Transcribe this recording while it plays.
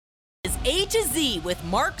A to Z with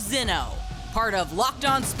Mark Zinno, part of Locked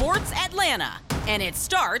On Sports Atlanta, and it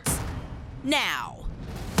starts now.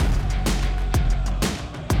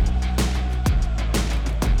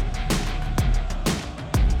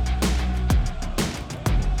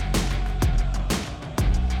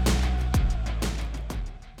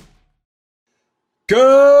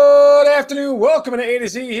 Good afternoon. Welcome to A to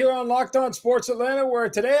Z here on Locked On Sports Atlanta, where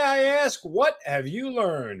today I ask, what have you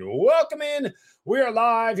learned? Welcome in. We are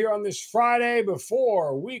live here on this Friday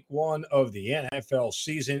before week one of the NFL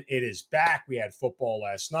season. It is back. We had football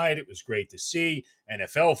last night. It was great to see.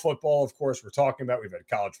 NFL football, of course, we're talking about. We've had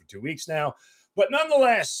college for 2 weeks now. But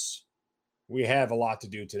nonetheless, we have a lot to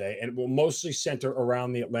do today, and it will mostly center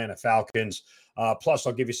around the Atlanta Falcons. Plus,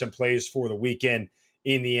 I'll give you some plays for the weekend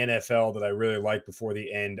in the NFL that I really like before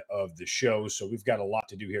the end of the show. So we've got a lot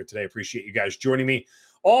to do here today. Appreciate you guys joining me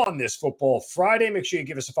on this Football Friday. Make sure you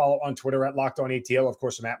give us a follow on Twitter at LockedOnATL. Of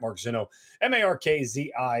course, I'm at Mark Zinno, MarkZinno,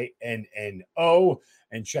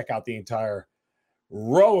 and check out the entire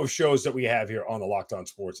row of shows that we have here on the Locked On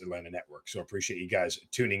Sports Atlanta Network. So appreciate you guys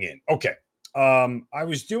tuning in. Okay. I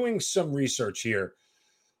was doing some research here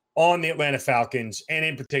on the Atlanta Falcons and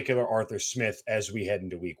in particular Arthur Smith as we head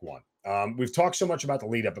into week one. We've talked so much about the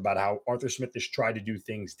lead up about how Arthur Smith has tried to do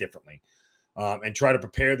things differently and try to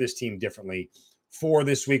prepare this team differently for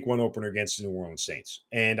this week one opener against the New Orleans Saints.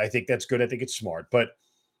 And I think that's good. I think it's smart. But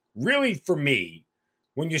really, for me,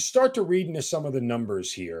 when you start to read into some of the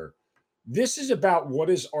numbers here, this is about what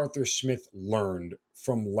has Arthur Smith learned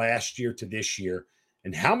from last year to this year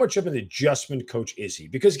and how much of an adjustment coach is he?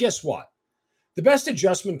 Because guess what? The best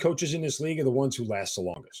adjustment coaches in this league are the ones who last the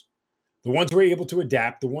longest. The ones who are able to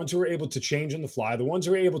adapt, the ones who are able to change on the fly, the ones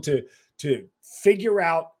who are able to figure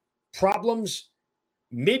out problems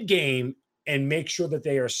mid-game and make sure that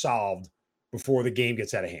they are solved before the game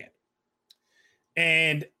gets out of hand.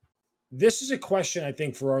 And this is a question, I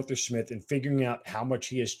think, for Arthur Smith in figuring out how much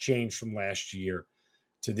he has changed from last year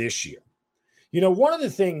to this year. You know, one of the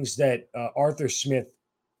things that Arthur Smith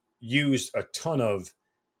used a ton of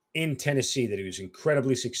in Tennessee that he was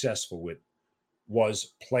incredibly successful with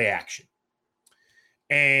was play action.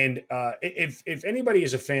 And if anybody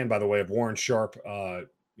is a fan, by the way, of Warren Sharp, the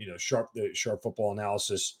Sharp Football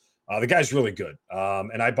Analysis, the guy's really good.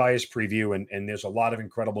 And I buy his preview, and there's a lot of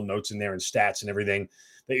incredible notes in there and stats and everything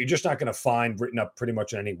that you're just not going to find written up pretty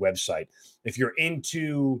much on any website. If you're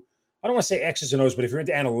into, I don't want to say X's and O's, but if you're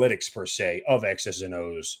into analytics per se of X's and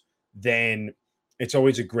O's, then it's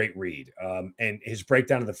always a great read. And his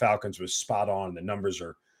breakdown of the Falcons was spot on. The numbers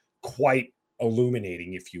are quite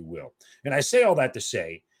illuminating, if you will. And I say all that to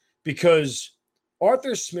say, because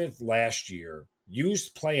Arthur Smith last year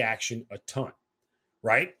used play action a ton,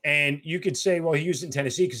 right? And you could say, well, he used it in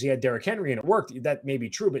Tennessee because he had Derrick Henry and it worked. That may be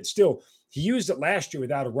true, but still, he used it last year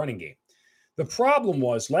without a running game. The problem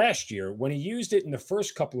was last year, when he used it in the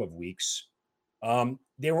first couple of weeks,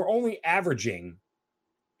 they were only averaging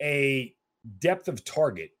a depth of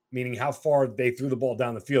target, meaning how far they threw the ball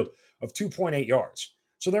down the field, of 2.8 yards.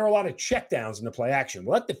 So there are a lot of checkdowns in the play action.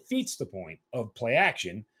 Well, that defeats the point of play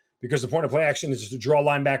action because the point of play action is to draw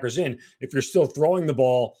linebackers in. If you're still throwing the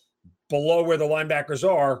ball below where the linebackers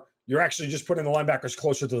are, you're actually just putting the linebackers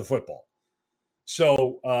closer to the football.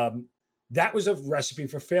 So that was a recipe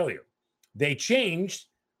for failure. They changed.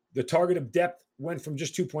 The target of depth went from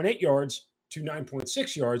just 2.8 yards to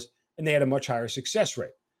 9.6 yards, and they had a much higher success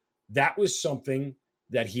rate. That was something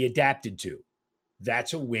that he adapted to.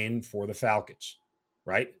 That's a win for the Falcons.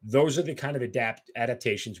 Right? Those are the kind of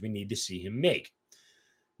adaptations we need to see him make.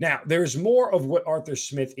 Now, there's more of what Arthur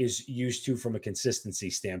Smith is used to from a consistency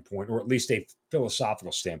standpoint, or at least a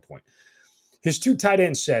philosophical standpoint. His two tight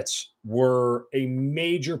end sets were a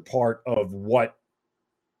major part of what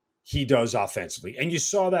he does offensively. And you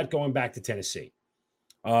saw that going back to Tennessee.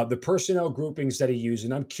 The personnel groupings that he used,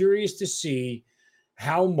 and I'm curious to see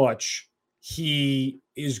how much he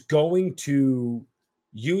is going to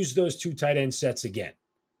use those two tight end sets again.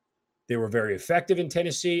 They were very effective in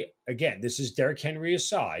Tennessee. Again, this is Derrick Henry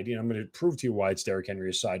aside. I'm going to prove to you why it's Derrick Henry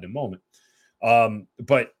aside in a moment.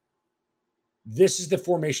 But this is the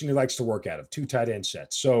formation he likes to work out of, two tight end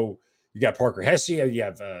sets. So you got Parker Hesse, you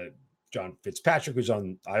have John Fitzpatrick, who's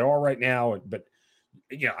on IR right now. But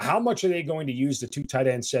how much are they going to use the two tight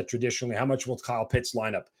end set traditionally? How much will Kyle Pitts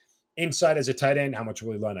line up inside as a tight end? How much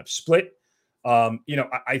will he line up split?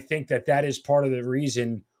 I think that is part of the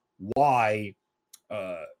reason why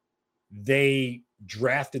they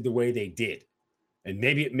drafted the way they did. And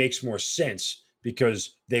maybe it makes more sense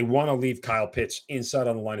because they want to leave Kyle Pitts inside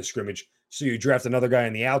on the line of scrimmage. So you draft another guy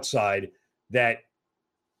on the outside that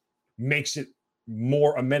makes it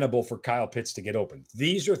more amenable for Kyle Pitts to get open.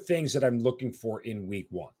 These are things that I'm looking for in week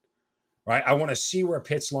one, right? I want to see where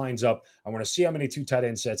Pitts lines up. I want to see how many 2 tight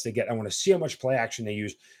end sets they get. I want to see how much play action they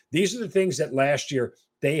use. These are the things that last year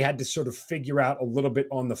they had to sort of figure out a little bit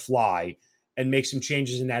on the fly and make some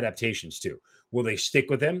changes and adaptations to. Will they stick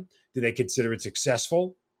with him? Do they consider it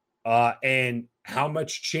successful? And how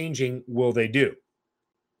much changing will they do?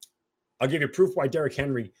 I'll give you proof why Derrick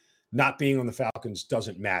Henry not being on the Falcons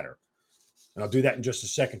doesn't matter. And I'll do that in just a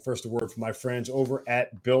second. First, a word from my friends over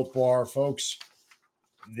at Built Bar. Folks,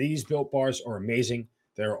 these Built Bars are amazing.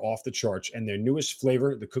 They're off the charts. And their newest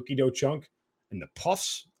flavor, the cookie dough chunk and the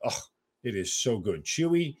puffs, it is so good.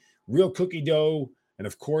 Chewy, real cookie dough. And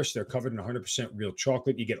of course, they're covered in 100% real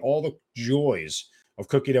chocolate. You get all the joys of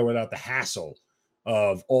cookie dough without the hassle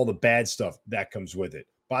of all the bad stuff that comes with it.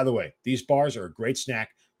 By the way, these bars are a great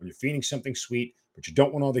snack when you're feeding something sweet, but you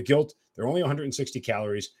don't want all the guilt. They're only 160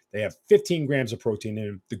 calories. They have 15 grams of protein in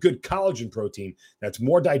them, the good collagen protein that's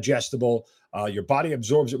more digestible. Your body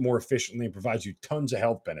absorbs it more efficiently and provides you tons of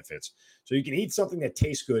health benefits. So you can eat something that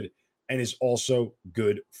tastes good and is also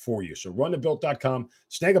good for you. So run to built.com,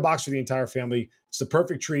 snag a box for the entire family. It's the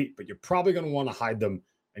perfect treat, but you're probably going to want to hide them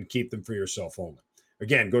and keep them for yourself only.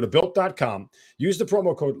 Again, go to built.com, use the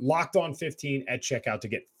promo code LOCKEDON15 at checkout to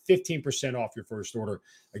get 15% off your first order.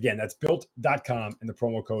 Again, that's built.com and the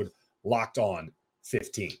promo code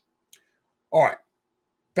LOCKEDON15. All right,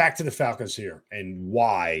 back to the Falcons here and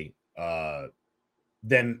why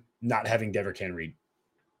them not having Derrick Henry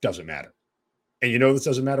doesn't matter. And you know this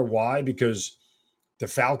doesn't matter why? Because the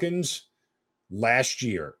Falcons last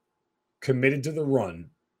year committed to the run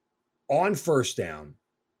on first down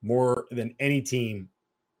more than any team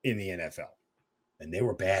in the NFL. And they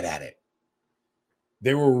were bad at it.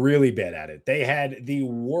 They were really bad at it. They had the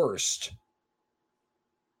worst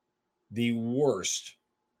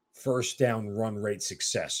first down run rate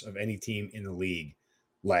success of any team in the league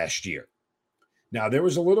last year. Now, there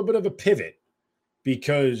was a little bit of a pivot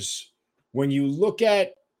because when you look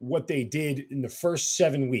at what they did in the first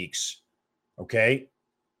 7 weeks, okay,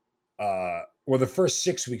 or the first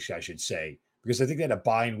 6 weeks, I should say, because I think they had a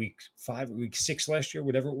bye in week 5, week 6 last year,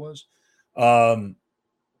 whatever it was.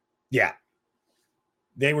 Yeah,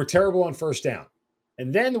 they were terrible on first down.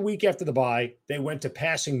 And then the week after the bye, they went to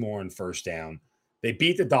passing more on first down. They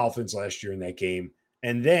beat the Dolphins last year in that game.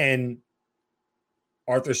 And then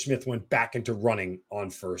Arthur Smith went back into running on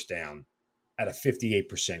first down at a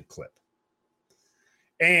 58% clip.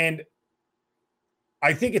 And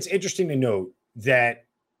I think it's interesting to note that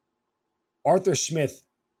Arthur Smith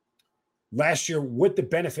last year, with the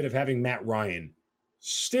benefit of having Matt Ryan,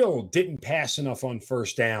 still didn't pass enough on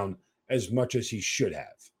first down as much as he should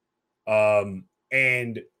have.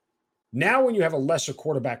 And now when you have a lesser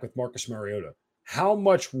quarterback with Marcus Mariota, how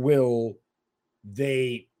much will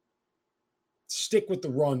they stick with the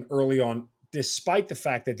run early on, despite the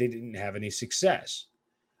fact that they didn't have any success?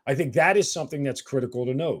 I think that is something that's critical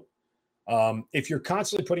to note. If you're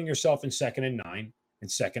constantly putting yourself in 2nd and 9 and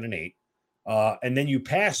 2nd and 8, and then you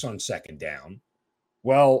pass on second down,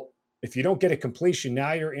 well, if you don't get a completion,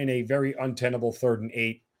 now you're in a very untenable 3rd and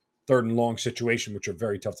 8, 3rd and long situation, which are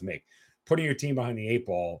very tough to make. Putting your team behind the 8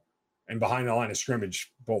 ball and behind the line of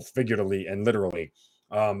scrimmage, both figuratively and literally,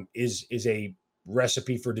 is a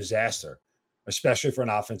recipe for disaster, especially for an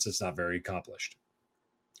offense that's not very accomplished.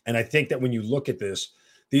 And I think that when you look at this,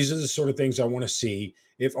 these are the sort of things I want to see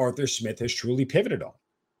if Arthur Smith has truly pivoted on.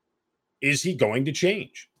 Is he going to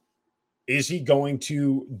change? Is he going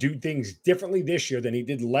to do things differently this year than he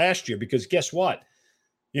did last year? Because guess what?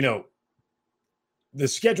 You know, the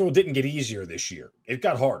schedule didn't get easier this year. It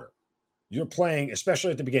got harder. You're playing,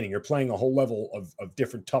 especially at the beginning, you're playing a whole level of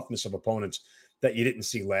different toughness of opponents that you didn't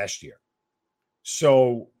see last year.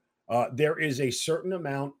 So there is a certain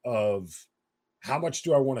amount of how much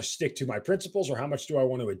do I want to stick to my principles or how much do I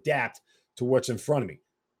want to adapt to what's in front of me?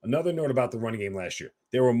 Another note about the running game last year.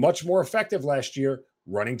 They were much more effective last year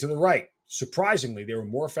running to the right. Surprisingly, they were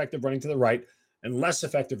more effective running to the right and less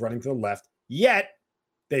effective running to the left. Yet,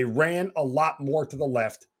 they ran a lot more to the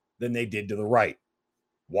left than they did to the right.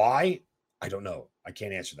 Why? I don't know. I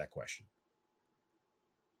can't answer that question.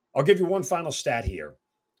 I'll give you one final stat here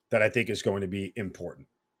that I think is going to be important.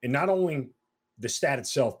 And not only the stat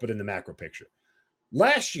itself, but in the macro picture.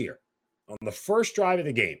 Last year, on the first drive of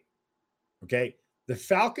the game, okay, the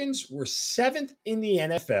Falcons were 7th in the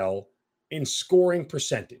NFL in scoring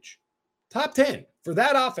percentage. Top 10 for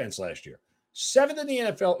that offense last year. 7th in the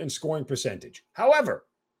NFL in scoring percentage. However,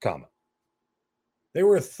 they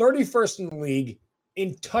were 31st in the league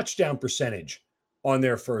in touchdown percentage on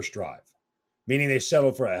their first drive, meaning they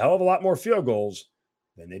settled for a hell of a lot more field goals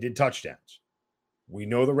than they did touchdowns. We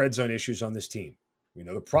know the red zone issues on this team. We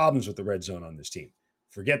know the problems with the red zone on this team.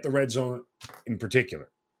 Forget the red zone in particular.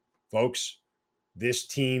 Folks, this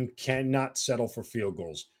team cannot settle for field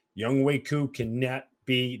goals. Young Koo cannot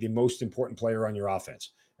be the most important player on your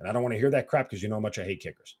offense. And I don't want to hear that crap because you know how much I hate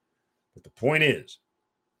kickers. But the point is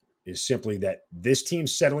simply that this team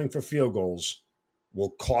settling for field goals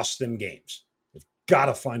will cost them games. They've got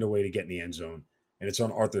to find a way to get in the end zone. And it's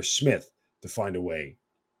on Arthur Smith to find a way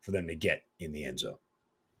for them to get in the end zone.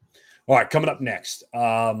 All right, coming up next,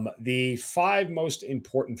 the 5 most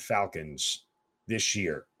important Falcons this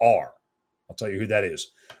year are, I'll tell you who that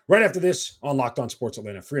is, right after this on Locked On Sports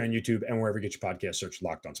Atlanta, free on YouTube and wherever you get your podcast, search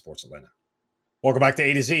Locked On Sports Atlanta. Welcome back to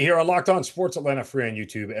A to Z here on Locked On Sports Atlanta, free on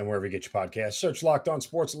YouTube and wherever you get your podcast, search Locked On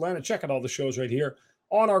Sports Atlanta. Check out all the shows right here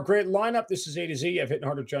on our great lineup. This is A to Z. I've Hitting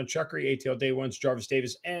Hard with John Chuckery, ATL Day Ones, Jarvis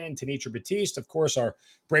Davis, and Tanitra Batiste. Of course, our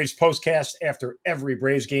Braves postcast after every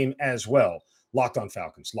Braves game as well. Locked On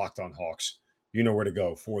Falcons, Locked On Hawks. You know where to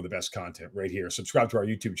go for the best content right here. Subscribe to our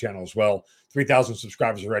YouTube channel as well. 3,000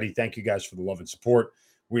 subscribers already. Thank you guys for the love and support.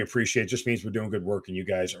 We appreciate it. Just means we're doing good work and you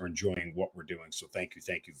guys are enjoying what we're doing. So thank you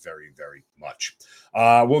very, very much.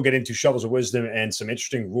 We'll get into Shovels of Wisdom and some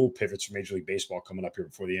interesting rule pivots for Major League Baseball coming up here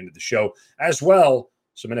before the end of the show. As well,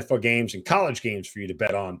 some NFL games and college games for you to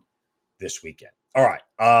bet on this weekend. All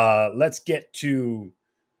right, let's get to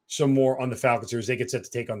some more on the Falcons here as they get set to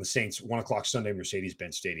take on the Saints, 1 o'clock Sunday,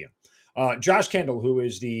 Mercedes-Benz Stadium. Josh Kendall, who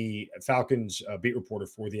is the Falcons beat reporter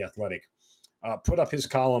for The Athletic, put up his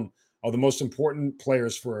column of the most important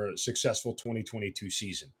players for a successful 2022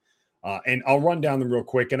 season. And I'll run down them real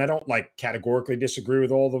quick. And I don't categorically disagree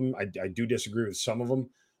with all of them. I do disagree with some of them.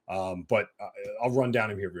 But I'll run down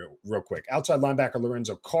them here real quick. Outside linebacker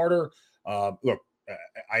Lorenzo Carter. Look,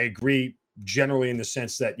 I agree generally in the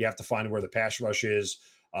sense that you have to find where the pass rush is.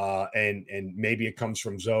 And maybe it comes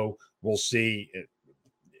from Zoe. We'll see.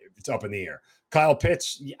 It's up in the air. Kyle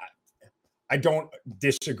Pitts, yeah, I don't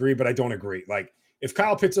disagree, but I don't agree. If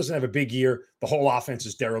Kyle Pitts doesn't have a big year, the whole offense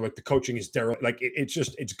is derelict. The coaching is derelict.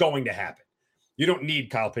 It's going to happen. You don't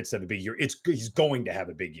need Kyle Pitts to have a big year. He's going to have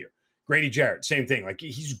a big year. Grady Jarrett, same thing.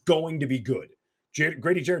 He's going to be good.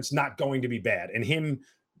 Grady Jarrett's not going to be bad. And him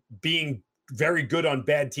being very good on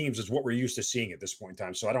bad teams is what we're used to seeing at this point in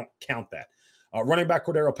time. So I don't count that. Running back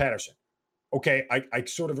Cordero Patterson. Okay, I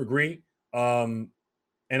sort of agree.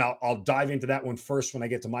 And I'll dive into that one first when I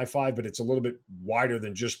get to my 5, but it's a little bit wider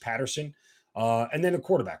than just Patterson. And then a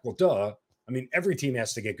quarterback. Well, duh. I mean, every team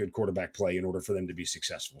has to get good quarterback play in order for them to be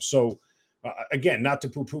successful. So, again, not to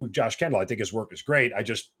poo-poo Josh Kendall. I think his work is great. I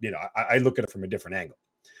just, I look at it from a different angle.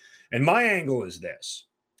 And my angle is this.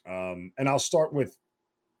 And I'll start with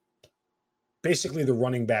basically the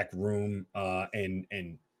running back room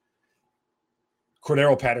and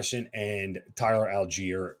Cordero Patterson and Tyler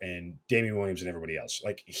Algier and Damian Williams and everybody else.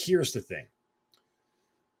 Here's the thing.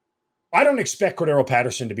 I don't expect Cordero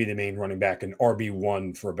Patterson to be the main running back and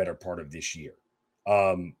RB1 for a better part of this year.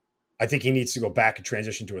 I think he needs to go back and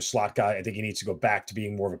transition to a slot guy. I think he needs to go back to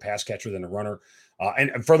being more of a pass catcher than a runner.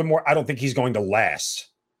 And furthermore, I don't think he's going to last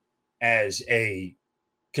as a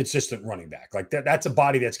consistent running back. That's a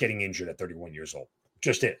body that's getting injured at 31 years old.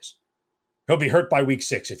 Just is. He'll be hurt by week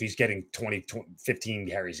 6 if he's getting 15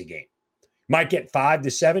 carries a game. Might get 5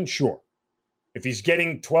 to 7, sure. If he's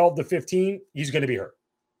getting 12 to 15, he's going to be hurt.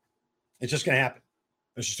 It's just going to happen.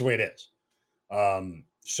 That's just the way it is.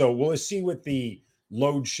 So we'll see what the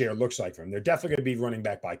load share looks like for him. They're definitely going to be running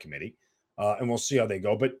back by committee, and we'll see how they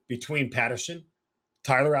go. But between Patterson,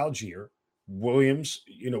 Tyler Algier, Williams,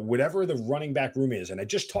 whatever the running back room is, and I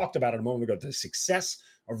just talked about it a moment ago, the success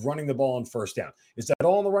of running the ball on first down. Is that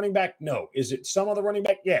all on the running back? No. Is it some on the running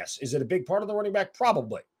back? Yes. Is it a big part of the running back?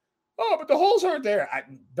 Probably. Oh, but the holes aren't there.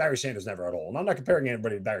 Barry Sanders never had a hole. And I'm not comparing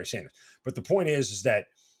anybody to Barry Sanders. But the point is that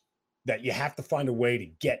you have to find a way to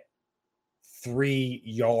get 3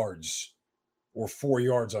 yards or 4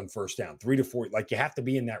 yards on first down, 3 to 4. You have to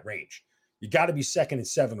be in that range. You got to be 2nd and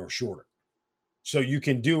 7 or shorter. So you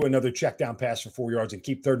can do another check down pass for 4 yards and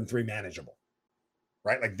keep 3rd and 3 manageable,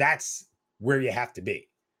 right? That's where you have to be.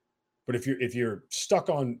 But if you're stuck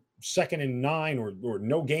on 2nd and 9 or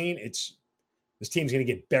no gain, this team's going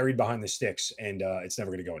to get buried behind the sticks and it's never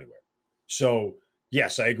going to go anywhere. So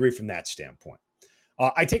yes, I agree from that standpoint.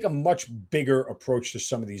 I take a much bigger approach to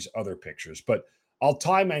some of these other pictures, but I'll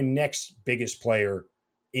tie my next biggest player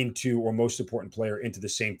or most important player into the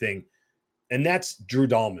same thing. And that's Drew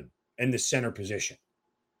Dahlman and the center position.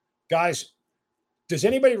 Guys, does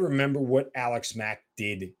anybody remember what Alex Mack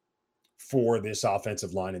did for this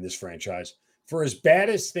offensive line in this franchise? For as bad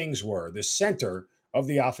as things were, the center of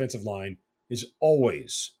the offensive line is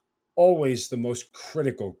always the most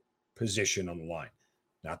critical position on the line.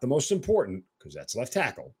 Not the most important, because that's left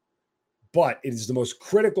tackle, but it is the most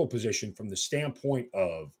critical position from the standpoint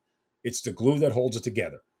of it's the glue that holds it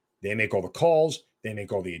together. They make all the calls. They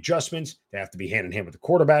make all the adjustments. They have to be hand in hand with the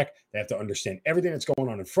quarterback. They have to understand everything that's going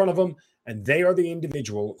on in front of them. And they are the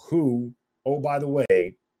individual who, oh, by the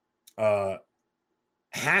way,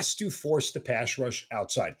 has to force the pass rush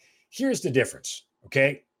outside. Here's the difference,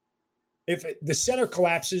 okay? If the center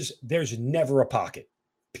collapses, there's never a pocket,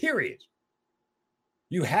 period.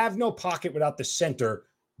 You have no pocket without the center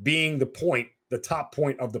being the top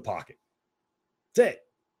point of the pocket. That's it.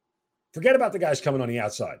 Forget about the guys coming on the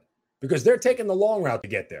outside because they're taking the long route to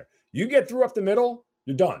get there. You get through up the middle,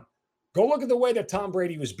 you're done. Go look at the way that Tom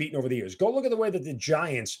Brady was beaten over the years. Go look at the way that the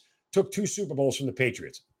Giants took 2 Super Bowls from the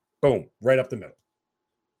Patriots. Boom, right up the middle.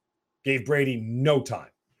 Gave Brady no time.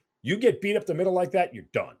 You get beat up the middle like that, you're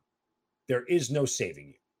done. There is no saving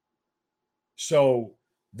you. So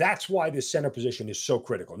that's why this center position is so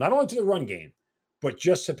critical, not only to the run game, but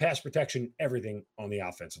just to pass protection, everything on the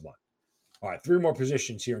offensive line. All right, 3 more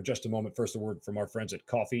positions here in just a moment. First, a word from our friends at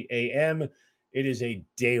Coffee AM. It is a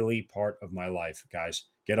daily part of my life, guys.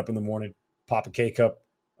 Get up in the morning, pop a K-cup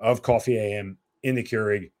of Coffee AM in the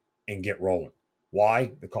Keurig, and get rolling.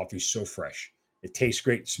 Why? The coffee is so fresh. It tastes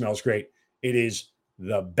great, smells great. It is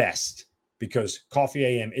the best because Coffee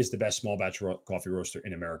AM is the best small batch coffee roaster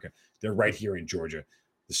in America. They're right here in Georgia.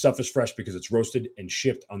 The stuff is fresh because it's roasted and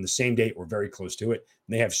shipped on the same day or very close to it.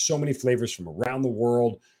 And they have so many flavors from around the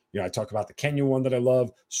world. I talk about the Kenya one that I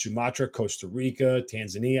love, Sumatra, Costa Rica,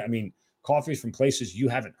 Tanzania. I mean, coffees from places you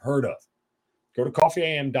haven't heard of. Go to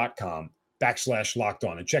coffeeam.com/locked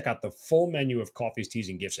on and check out the full menu of coffees, teas,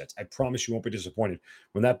 and gift sets. I promise you won't be disappointed.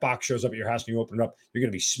 When that box shows up at your house and you open it up, you're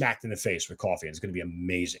going to be smacked in the face with coffee, and it's going to be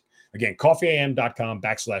amazing. Again,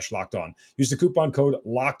 coffeeam.com/locked on. Use the coupon code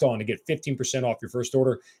locked on to get 15% off your first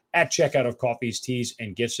order at checkout of coffees, teas,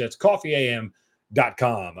 and gift sets.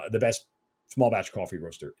 Coffeeam.com, the best small batch coffee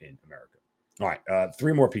roaster in America. All right,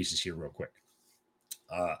 3 more pieces here real quick.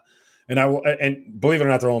 And believe it or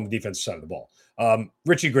not, they're all on the defensive side of the ball.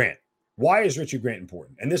 Richie Grant. Why is Richie Grant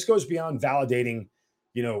important? And this goes beyond validating,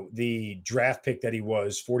 the draft pick that he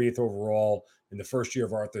was, 40th overall in the first year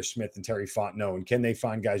of Arthur Smith and Terry Fontenot. And can they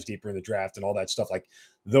find guys deeper in the draft and all that stuff? Like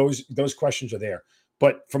those questions are there.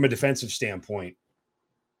 But from a defensive standpoint,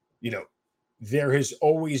 there has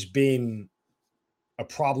always been a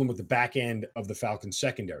problem with the back end of the Falcons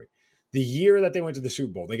secondary. The year that they went to the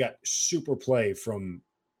Super Bowl, they got super play from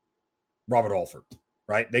Robert Alford,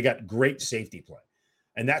 right? They got great safety play.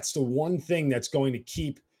 And that's the one thing that's going to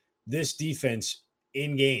keep this defense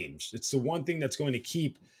in games. It's the one thing that's going to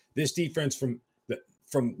keep this defense from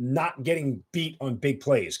not getting beat on big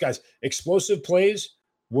plays. Guys, explosive plays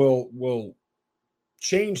will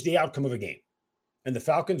change the outcome of a game. And the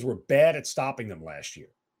Falcons were bad at stopping them last year.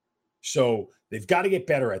 So they've got to get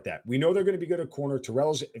better at that. We know they're going to be good at corner.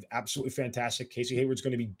 Terrell's absolutely fantastic. Casey Hayward's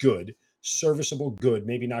going to be good, serviceable, good,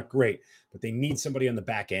 maybe not great, but they need somebody on the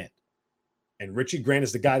back end. And Richie Grant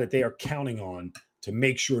is the guy that they are counting on to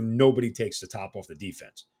make sure nobody takes the top off the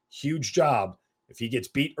defense. Huge job. If he gets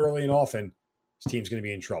beat early and often, his team's going to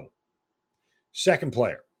be in trouble. Second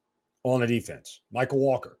player on the defense, Michael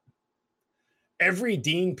Walker. Every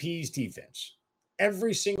Dean Pease defense,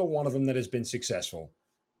 every single one of them that has been successful,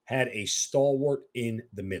 had a stalwart in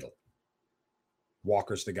the middle.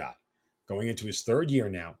 Walker's the guy. Going into his 3rd year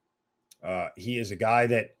now, he is a guy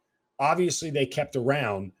that obviously they kept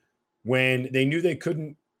around when they knew they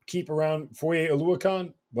couldn't keep around Foye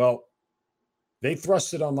Oluokun. Well, they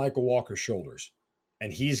thrusted on Michael Walker's shoulders,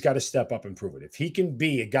 and he's got to step up and prove it. If he can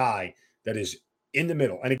be a guy that is in the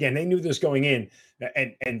middle, and again, they knew this going in,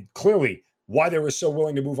 and clearly why they were so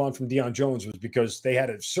willing to move on from Deion Jones was because they had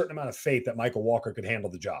a certain amount of faith that Michael Walker could handle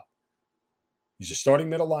the job. He's a starting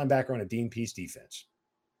middle linebacker on a Dean Pease defense.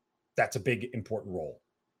 That's a big, important role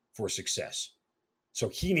for success. So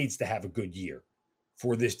he needs to have a good year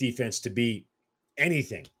for this defense to be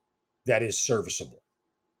anything that is serviceable.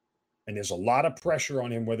 And there's a lot of pressure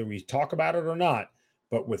on him, whether we talk about it or not,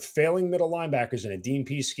 but with failing middle linebackers in a Dean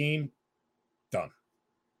Pease scheme, done.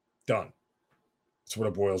 That's what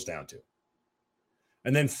it boils down to.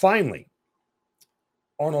 And then finally,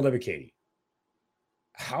 Arnold Ebiketie.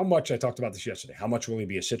 How much, I talked about this yesterday, how much will he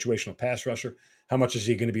be a situational pass rusher? How much is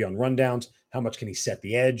he going to be on rundowns? How much can he set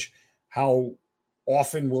the edge? How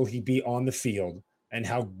often will he be on the field? And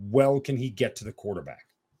how well can he get to the quarterback?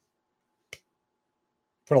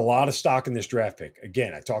 Put a lot of stock in this draft pick.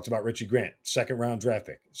 Again, I talked about Richie Grant, 2nd round draft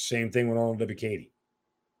pick. Same thing with Arnold Ebiketie.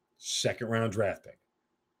 2nd round draft pick.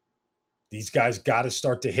 These guys got to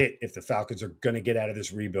start to hit if the Falcons are going to get out of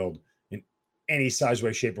this rebuild in any size,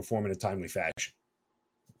 way, shape, or form in a timely fashion.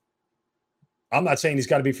 I'm not saying he's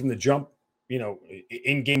got to be from the jump,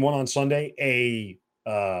 in game one on Sunday, a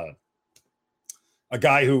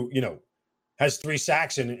guy who, has 3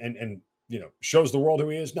 sacks and shows the world who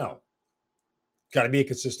he is. No. Got to be a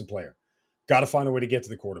consistent player. Got to find a way to get to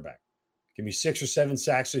the quarterback. Give me 6 or 7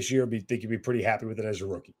 sacks this year. Think you'd be pretty happy with it as a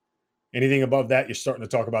rookie. Anything above that, you're starting to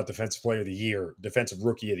talk about defensive player of the year, defensive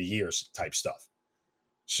rookie of the year type stuff.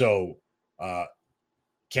 So,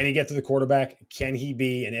 can he get to the quarterback? Can he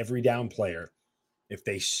be an every down player? If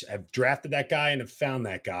they have drafted that guy and have found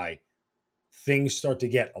that guy, things start to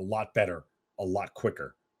get a lot better, a lot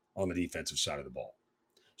quicker on the defensive side of the ball.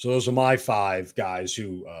 So those are my 5 guys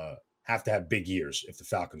who have to have big years if the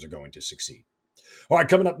Falcons are going to succeed. All right,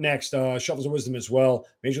 coming up next, Shovels of Wisdom as well.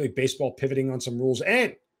 Major League Baseball pivoting on some rules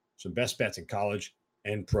and some best bets in college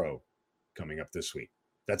and pro coming up this week.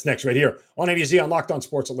 That's next right here on A to Z on Locked On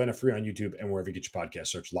Sports Atlanta, free on YouTube and wherever you get your podcast.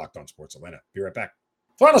 Search Locked On Sports Atlanta. Be right back.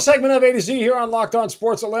 Final segment of A to Z here on Locked On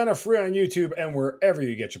Sports Atlanta, free on YouTube and wherever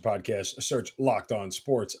you get your podcast. Search Locked On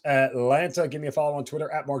Sports Atlanta. Give me a follow on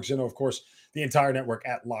Twitter at Mark Zinno, of course. The entire network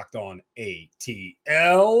at Locked On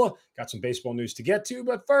ATL. Got some baseball news to get to,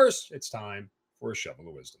 but first, it's time for a Shovel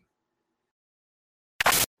of Wisdom.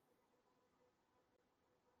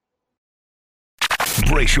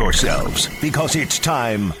 Brace yourselves, because it's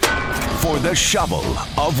time for the Shovel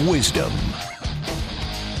of Wisdom.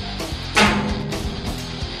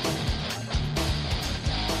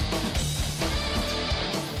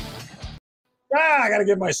 I got to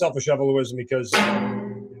give myself a Shovel of Wisdom because hit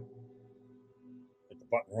the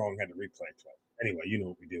button wrong, had to replay it twice. Anyway, you know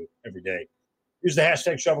what we do every day. Use the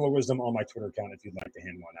hashtag Shovel of Wisdom on my Twitter account if you'd like to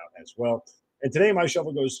hand one out as well. And today my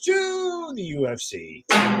shovel goes to the UFC.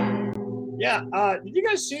 Yeah, did you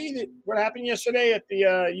guys see what happened yesterday at the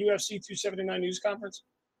UFC 279 news conference?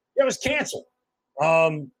 Yeah, it was canceled.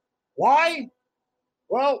 Why?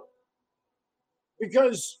 Well,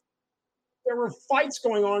 because there were fights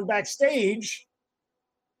going on backstage,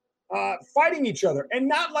 fighting each other. And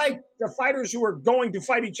not like the fighters who were going to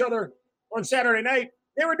fight each other on Saturday night.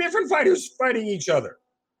 They were different fighters fighting each other.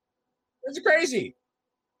 It's crazy.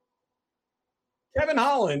 Kevin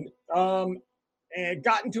Holland and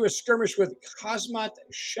got into a skirmish with Khamzat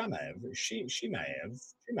Chimaev. I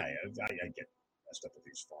get messed up with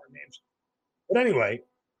these foreign names. But anyway,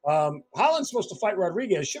 Holland's supposed to fight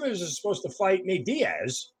Rodriguez. Chimaev is supposed to fight Nate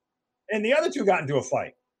Diaz. And the other two got into a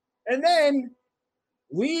fight. And then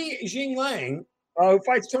Li Jingliang, who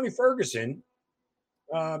fights Tony Ferguson,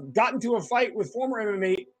 got into a fight with former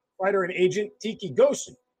MMA fighter and agent Tiki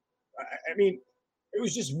Gosen. I mean, it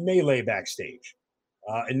was just melee backstage.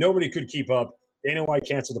 And nobody could keep up. Dana White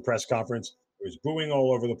canceled the press conference. There was booing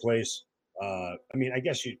all over the place. I mean, I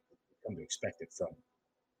guess you come to expect it from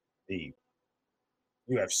the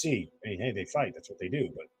UFC. I mean, hey, they fight. That's what they do.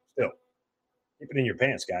 But still, keep it in your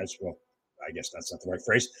pants, guys. Well, I guess that's not the right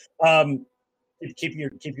phrase. Keep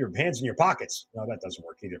your hands in your pockets. No, that doesn't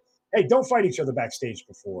work either. Hey, don't fight each other backstage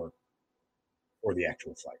before the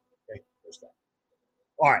actual fight. Okay, there's that.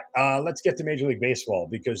 All right, let's get to Major League Baseball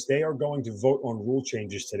because they are going to vote on rule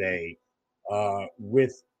changes today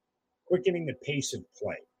with quickening the pace of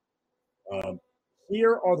play.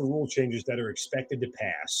 Here are the rule changes that are expected to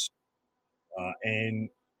pass. And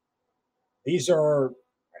these are,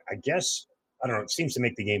 I guess, I don't know, it seems to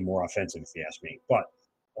make the game more offensive if you ask me. But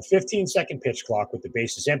a 15-second pitch clock with the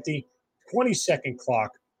bases empty, 20-second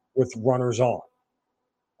clock with runners on.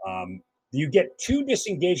 You get 2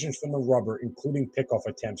 disengagements from the rubber, including pickoff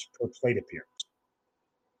attempts per plate appearance.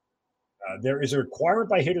 There is a requirement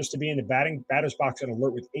by hitters to be in the batter's box and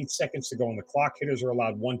alert with 8 seconds to go on the clock. Hitters are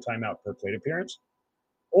allowed 1 timeout per plate appearance.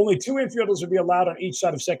 Only 2 infielders will be allowed on each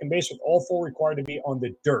side of second base, with all 4 required to be on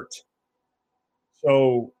the dirt.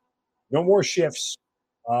 So no more shifts.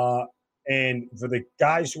 And for the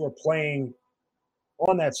guys who are playing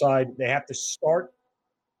on that side, they have to start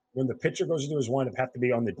when the pitcher goes into his windup, have to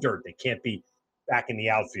be on the dirt. They can't be back in the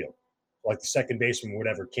outfield. Like the second baseman,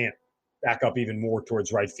 whatever, can't back up even more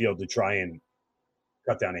towards right field to try and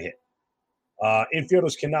cut down a hit.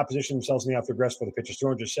 Infielders cannot position themselves in the outfield grass for the pitcher's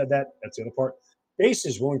throw. Just said that. That's the other part.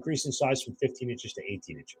 Bases will increase in size from 15 inches to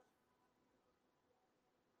 18 inches.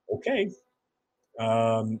 Okay.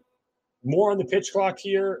 More on the pitch clock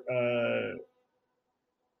here.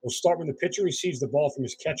 We'll start when the pitcher receives the ball from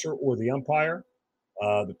his catcher or the umpire.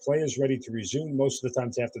 The play is ready to resume. Most of the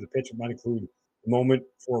times after the pitch, it might include the moment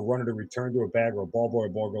for a runner to return to a bag or a ball boy or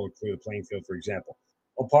ball girl to clear the playing field, for example.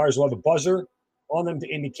 Umpires will have a buzzer on them to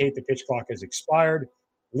indicate the pitch clock has expired,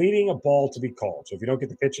 leading a ball to be called. So if you don't get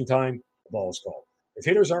the pitch in time, the ball is called. If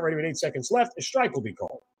hitters aren't ready with 8 seconds left, a strike will be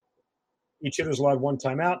called. Each hitter is allowed 1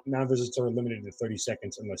 timeout. Non-visits are limited to 30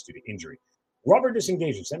 seconds unless due to injury. Rubber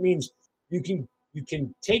disengagements. That means you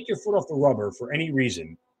can take your foot off the rubber for any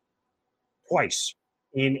reason twice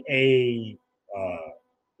in a uh,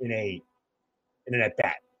 in a in an at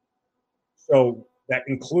bat. So that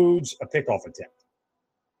includes a pickoff attempt.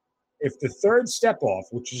 If the third step off,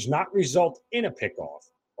 which does not result in a pickoff,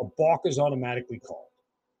 a balk is automatically called.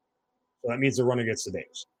 So that means the runner gets the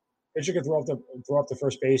base. Pitcher can throw up the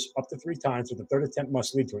first base up to 3 times, but the third attempt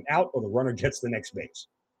must lead to an out or the runner gets the next base.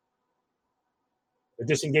 The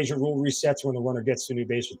disengagement rule resets when the runner gets to new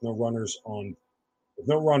base with no runners.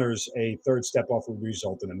 A third step off would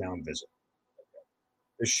result in a mound visit.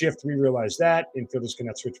 The shift, we realize that infielders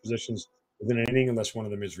cannot switch positions within an inning unless one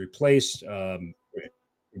of them is replaced.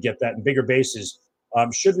 We get that. And bigger bases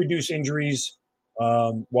should reduce injuries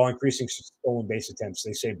while increasing stolen base attempts.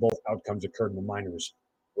 They say both outcomes occurred in the minors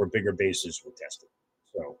where bigger bases were tested.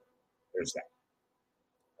 So there's that.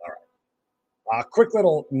 All right. Quick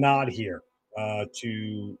little nod here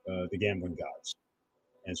to the gambling gods,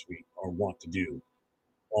 as we are wont to do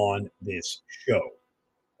on this show.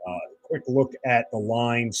 Quick look at the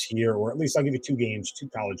lines here, or at least I'll give you 2 games, 2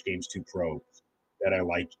 college games, 2 pro that I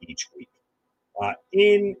like each week.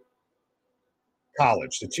 In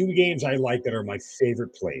college, the 2 games I like that are my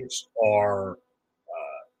favorite plays are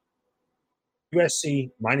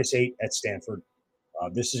USC -8 at Stanford.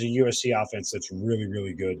 This is a USC offense that's really,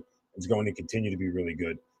 really good. It's going to continue to be really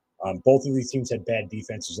good. Both of these teams had bad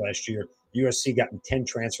defenses last year. USC got 10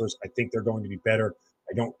 transfers. I think they're going to be better.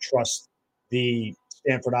 I don't trust the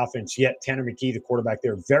Stanford offense yet. Tanner McKee, the quarterback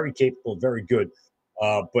there, very capable, very good.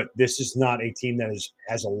 But this is not a team that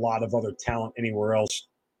has a lot of other talent anywhere else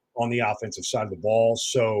on the offensive side of the ball.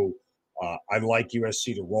 So I like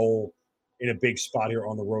USC to roll in a big spot here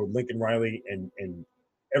on the road. Lincoln Riley and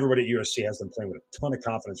everybody at USC has them playing with a ton of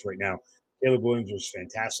confidence right now. Caleb Williams was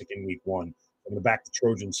fantastic in week 1. I'm going to back the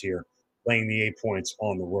Trojans here, laying the 8 points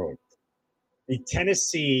on the road. The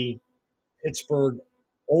Tennessee-Pittsburgh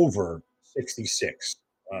over 66.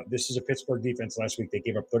 This is a Pittsburgh defense last week. They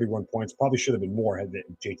gave up 31 points. Probably should have been more had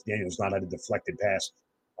JT Daniels not had a deflected pass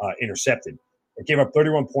intercepted. They gave up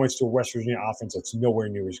 31 points to a West Virginia offense that's nowhere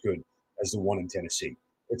near as good as the one in Tennessee.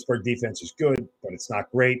 Pittsburgh defense is good, but it's not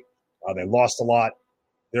great. They lost a lot.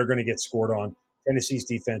 They're going to get scored on. Tennessee's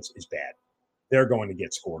defense is bad. They're going to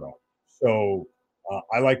get scored on. So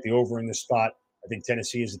I like the over in this spot. I think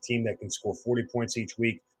Tennessee is a team that can score 40 points each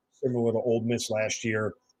week, similar to Ole Miss last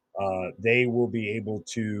year. They will be able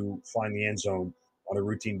to find the end zone on a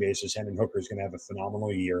routine basis. Hendon Hooker is going to have a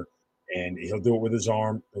phenomenal year, and he'll do it with his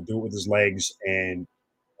arm. He'll do it with his legs, and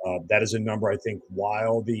that is a number, I think,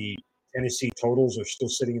 while the Tennessee totals are still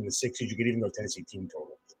sitting in the 60s, you could even go Tennessee team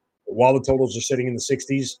total. But while the totals are sitting in the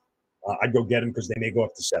 60s, I'd go get them because they may go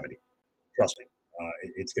up to 70. Trust me,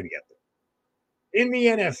 it's going to get there. In the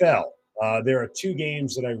NFL, there are 2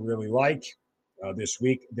 games that I really like this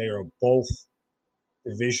week. They are both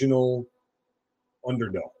divisional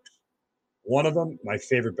underdogs. One of them, my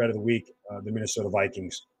favorite bet of the week, the Minnesota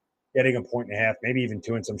Vikings, getting a 1.5, maybe even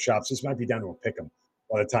 2 in some shops. This might be down to a pick 'em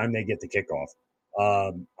by the time they get the kickoff.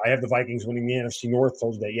 I have the Vikings winning the NFC North.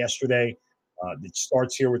 Told you that yesterday. It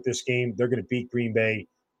starts here with this game. They're going to beat Green Bay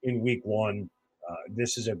in week 1.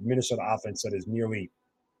 This is a Minnesota offense that is nearly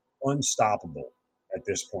unstoppable at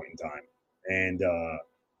this point in time. And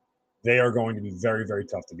they are going to be very, very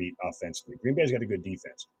tough to beat offensively. Green Bay's got a good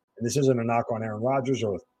defense. And this isn't a knock on Aaron Rodgers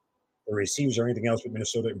or the receivers or anything else, but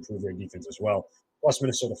Minnesota improved their defense as well. Plus,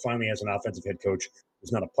 Minnesota finally has an offensive head coach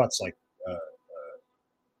who's not a putz like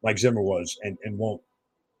Mike Zimmer was and won't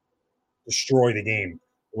destroy the game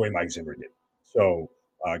the way Mike Zimmer did. So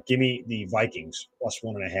give me the Vikings plus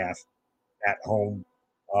 1.5 at home.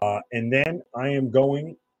 And then I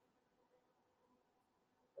want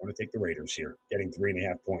to take the Raiders here, getting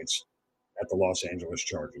 3.5 points at the Los Angeles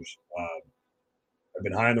Chargers. I've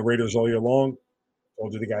been high on the Raiders all year long.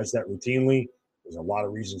 Told you the guys that routinely. There's a lot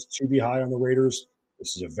of reasons to be high on the Raiders.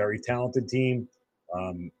 This is a very talented team.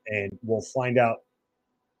 And we'll find out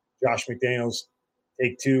Josh McDaniels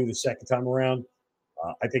take 2 the second time around.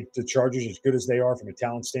 I think the Chargers, as good as they are from a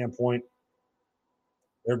talent standpoint,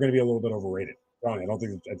 they're going to be a little bit overrated. I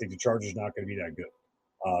think the Chargers are not going to be that good.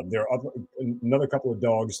 There are another couple of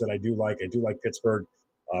dogs that I do like. I do like Pittsburgh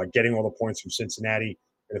getting all the points from Cincinnati.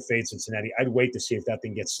 Going to fade Cincinnati. I'd wait to see if that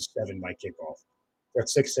thing gets to 7 by kickoff.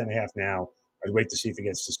 That's 6.5 now. I'd wait to see if it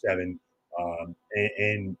gets to 7.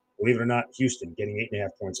 And believe it or not, Houston getting 8.5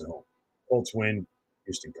 points at home. Colts win.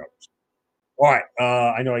 Houston covers. All right.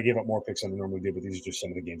 I know I gave up more picks than I normally do, but these are just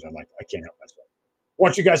some of the games I like. I can't help myself.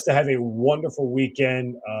 Want you guys to have a wonderful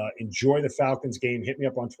weekend. Enjoy the Falcons game. Hit me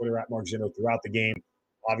up on Twitter at Mark Zinno throughout the game.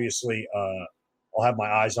 Obviously, I'll have my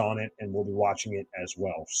eyes on it, and we'll be watching it as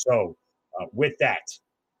well. So with that,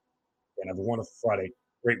 and have a wonderful Friday,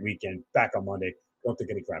 great weekend. Back on Monday. Don't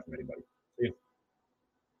take any crap from anybody. See you.